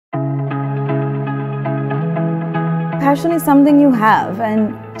Passion is something you have,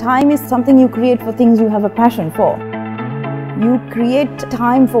 and time is something you create for things you have a passion for. You create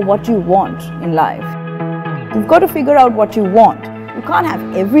time for what you want in life. You've got to figure out what you want. You can't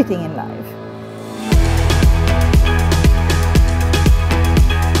have everything in life.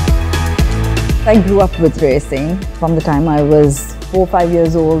 I grew up with racing. From the time I was 4 or 5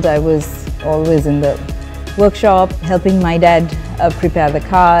 years old, I was always in the workshop helping my dad prepare the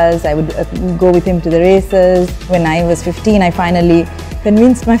cars. I would go with him to the races. When I was 15, I finally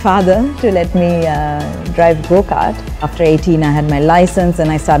convinced my father to let me drive go-kart. After 18, I had my license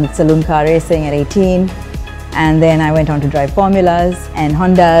and I started saloon car racing at 18. And then I went on to drive formulas and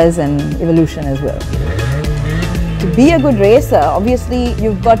Hondas and Evolution as well. To be a good racer, obviously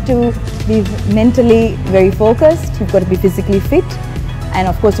you've got to be mentally very focused, you've got to be physically fit, and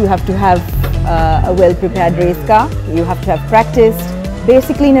of course you have to have a well-prepared race car, you have to have practiced.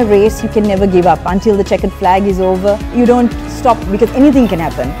 Basically in a race you can never give up until the checkered flag is over. You don't stop because anything can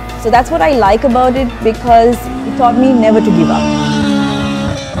happen. So that's what I like about it, because it taught me never to give up.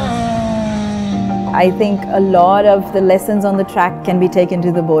 I think a lot of the lessons on the track can be taken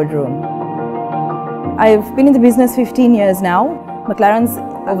to the boardroom. I've been in the business 15 years now. McLaren's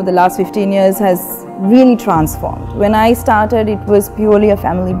over the last 15 years has really transformed. When I started, it was purely a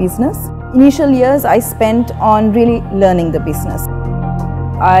family business. Initial years I spent on really learning the business.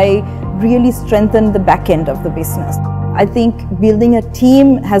 I really strengthened the back end of the business. I think building a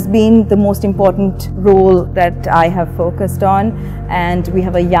team has been the most important role that I have focused on, and we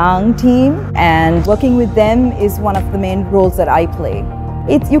have a young team, and working with them is one of the main roles that I play.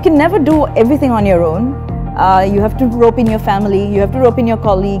 You can never do everything on your own. You have to rope in your family, you have to rope in your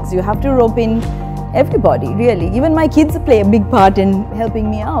colleagues, you have to rope in everybody, really. Even my kids play a big part in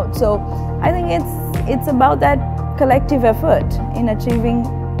helping me out. So I think it's about that collective effort in achieving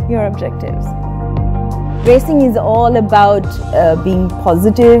your objectives. Racing is all about being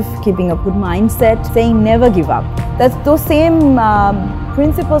positive, keeping a good mindset, saying never give up. Those same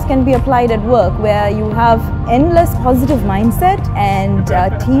principles can be applied at work, where you have endless positive mindset and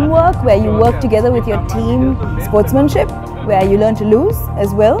teamwork, where you work together with your team, sportsmanship, where you learn to lose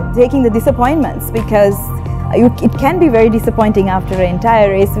as well, taking the disappointments, because it can be very disappointing after an entire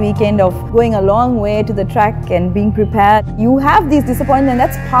race weekend of going a long way to the track and being prepared. You have these disappointments, and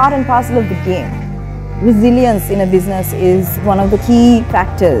that's part and parcel of the game. Resilience in a business is one of the key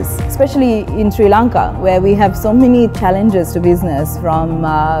factors, especially in Sri Lanka, where we have so many challenges to business, from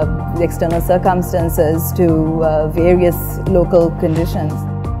external circumstances to various local conditions.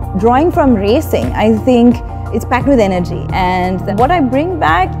 Drawing from racing, I think it's packed with energy, and what I bring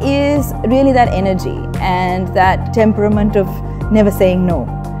back is really that energy and that temperament of never saying no.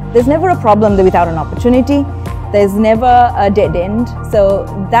 There's never a problem without an opportunity. There's never a dead end. So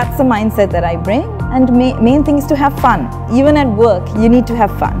that's the mindset that I bring. And main thing is to have fun. Even at work, you need to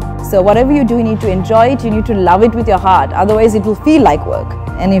have fun. So whatever you do, you need to enjoy it, you need to love it with your heart. Otherwise, it will feel like work.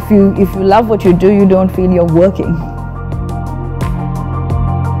 And if you love what you do, you don't feel you're working.